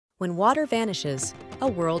When water vanishes, a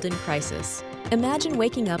world in crisis. Imagine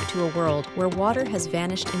waking up to a world where water has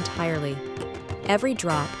vanished entirely. Every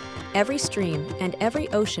drop, every stream, and every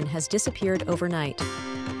ocean has disappeared overnight.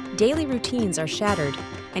 Daily routines are shattered,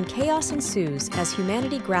 and chaos ensues as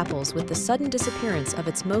humanity grapples with the sudden disappearance of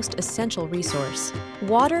its most essential resource.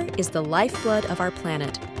 Water is the lifeblood of our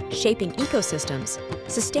planet, shaping ecosystems,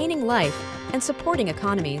 sustaining life, and supporting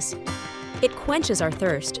economies. It quenches our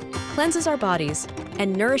thirst, cleanses our bodies,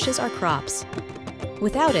 and nourishes our crops.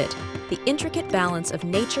 Without it, the intricate balance of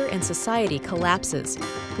nature and society collapses,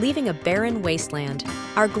 leaving a barren wasteland.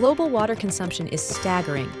 Our global water consumption is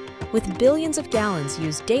staggering, with billions of gallons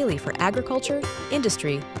used daily for agriculture,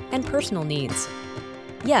 industry, and personal needs.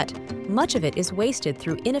 Yet, much of it is wasted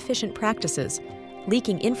through inefficient practices,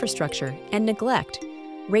 leaking infrastructure, and neglect,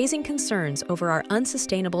 raising concerns over our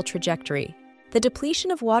unsustainable trajectory. The depletion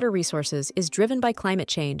of water resources is driven by climate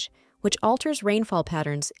change, which alters rainfall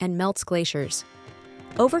patterns and melts glaciers.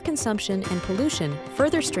 Overconsumption and pollution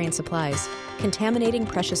further strain supplies, contaminating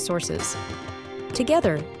precious sources.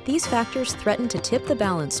 Together, these factors threaten to tip the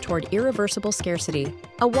balance toward irreversible scarcity.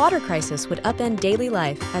 A water crisis would upend daily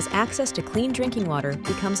life as access to clean drinking water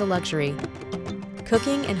becomes a luxury.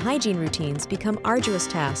 Cooking and hygiene routines become arduous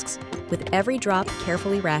tasks, with every drop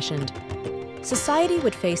carefully rationed. Society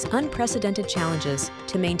would face unprecedented challenges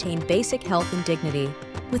to maintain basic health and dignity.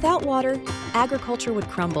 Without water, agriculture would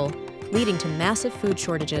crumble, leading to massive food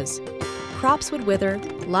shortages. Crops would wither,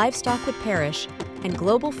 livestock would perish, and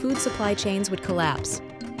global food supply chains would collapse.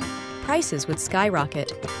 Prices would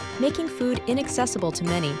skyrocket, making food inaccessible to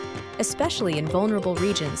many, especially in vulnerable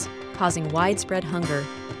regions, causing widespread hunger.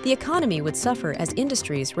 The economy would suffer as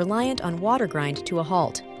industries reliant on water grind to a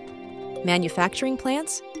halt. Manufacturing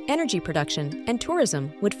plants, energy production, and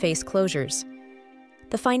tourism would face closures.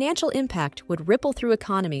 The financial impact would ripple through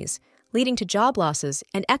economies, leading to job losses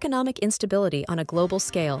and economic instability on a global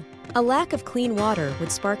scale. A lack of clean water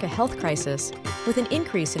would spark a health crisis, with an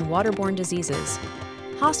increase in waterborne diseases.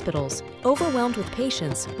 Hospitals, overwhelmed with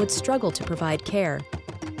patients, would struggle to provide care.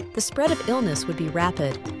 The spread of illness would be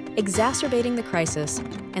rapid, exacerbating the crisis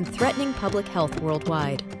and threatening public health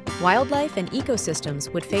worldwide. Wildlife and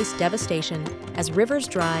ecosystems would face devastation as rivers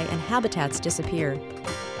dry and habitats disappear.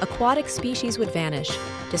 Aquatic species would vanish,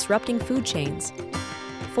 disrupting food chains.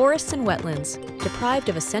 Forests and wetlands, deprived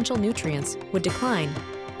of essential nutrients, would decline,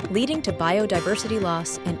 leading to biodiversity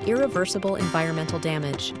loss and irreversible environmental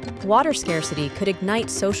damage. Water scarcity could ignite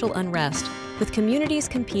social unrest, with communities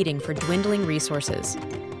competing for dwindling resources.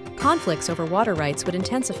 Conflicts over water rights would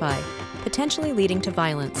intensify, potentially leading to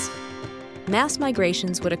violence. Mass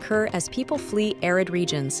migrations would occur as people flee arid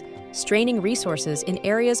regions, straining resources in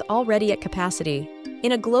areas already at capacity.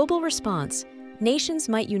 In a global response, nations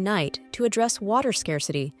might unite to address water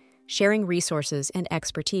scarcity, sharing resources and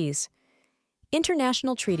expertise.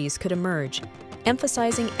 International treaties could emerge,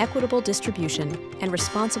 emphasizing equitable distribution and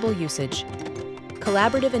responsible usage.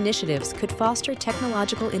 Collaborative initiatives could foster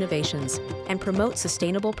technological innovations and promote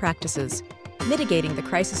sustainable practices, mitigating the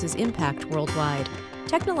crisis's impact worldwide.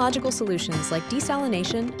 Technological solutions like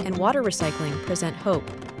desalination and water recycling present hope.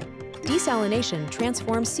 Desalination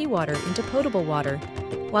transforms seawater into potable water,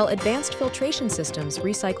 while advanced filtration systems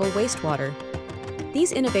recycle wastewater.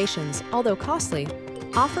 These innovations, although costly,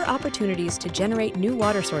 offer opportunities to generate new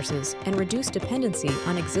water sources and reduce dependency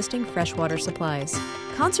on existing freshwater supplies.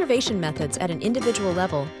 Conservation methods at an individual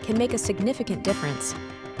level can make a significant difference.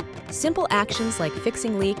 Simple actions like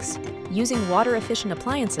fixing leaks, using water-efficient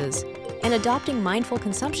appliances, and adopting mindful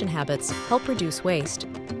consumption habits help reduce waste.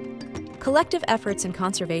 Collective efforts in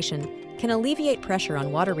conservation can alleviate pressure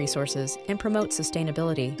on water resources and promote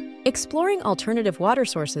sustainability. Exploring alternative water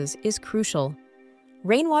sources is crucial.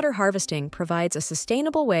 Rainwater harvesting provides a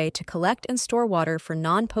sustainable way to collect and store water for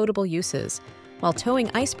non-potable uses, while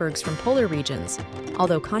towing icebergs from polar regions,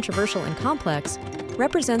 although controversial and complex,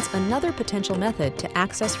 represents another potential method to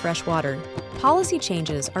access fresh water. Policy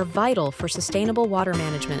changes are vital for sustainable water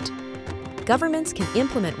management. Governments can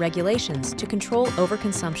implement regulations to control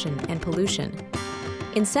overconsumption and pollution.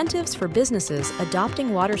 Incentives for businesses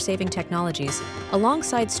adopting water-saving technologies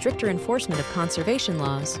alongside stricter enforcement of conservation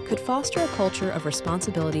laws could foster a culture of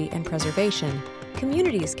responsibility and preservation.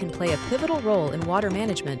 Communities can play a pivotal role in water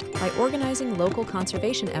management by organizing local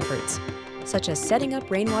conservation efforts, such as setting up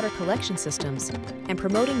rainwater collection systems and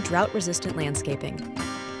promoting drought-resistant landscaping.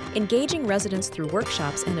 Engaging residents through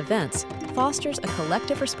workshops and events fosters a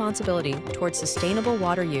collective responsibility towards sustainable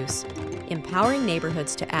water use, empowering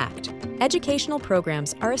neighborhoods to act. Educational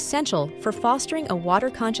programs are essential for fostering a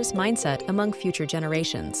water-conscious mindset among future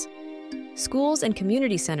generations. Schools and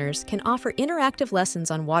community centers can offer interactive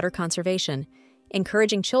lessons on water conservation,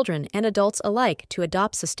 encouraging children and adults alike to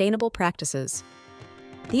adopt sustainable practices.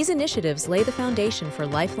 These initiatives lay the foundation for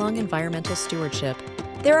lifelong environmental stewardship.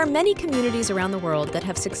 There are many communities around the world that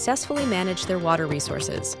have successfully managed their water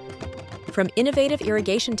resources. From innovative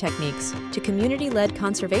irrigation techniques to community-led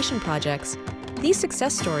conservation projects, these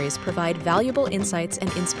success stories provide valuable insights and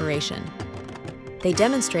inspiration. They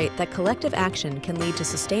demonstrate that collective action can lead to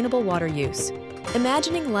sustainable water use.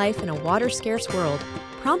 Imagining life in a water-scarce world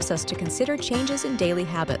prompts us to consider changes in daily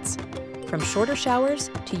habits, from shorter showers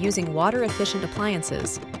to using water-efficient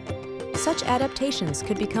appliances. Such adaptations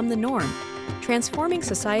could become the norm, transforming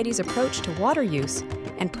society's approach to water use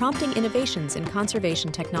and prompting innovations in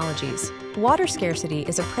conservation technologies. Water scarcity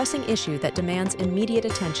is a pressing issue that demands immediate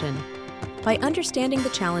attention. By understanding the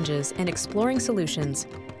challenges and exploring solutions,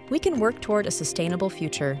 we can work toward a sustainable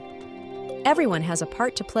future. Everyone has a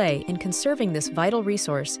part to play in conserving this vital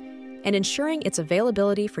resource and ensuring its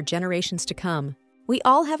availability for generations to come. We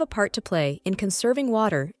all have a part to play in conserving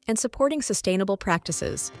water and supporting sustainable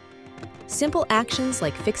practices. Simple actions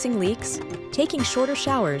like fixing leaks, taking shorter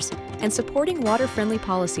showers, and supporting water-friendly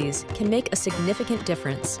policies can make a significant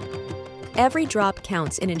difference. Every drop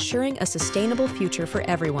counts in ensuring a sustainable future for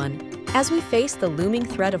everyone. As we face the looming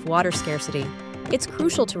threat of water scarcity, it's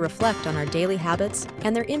crucial to reflect on our daily habits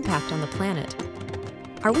and their impact on the planet.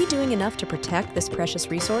 Are we doing enough to protect this precious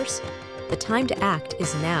resource? The time to act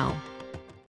is now.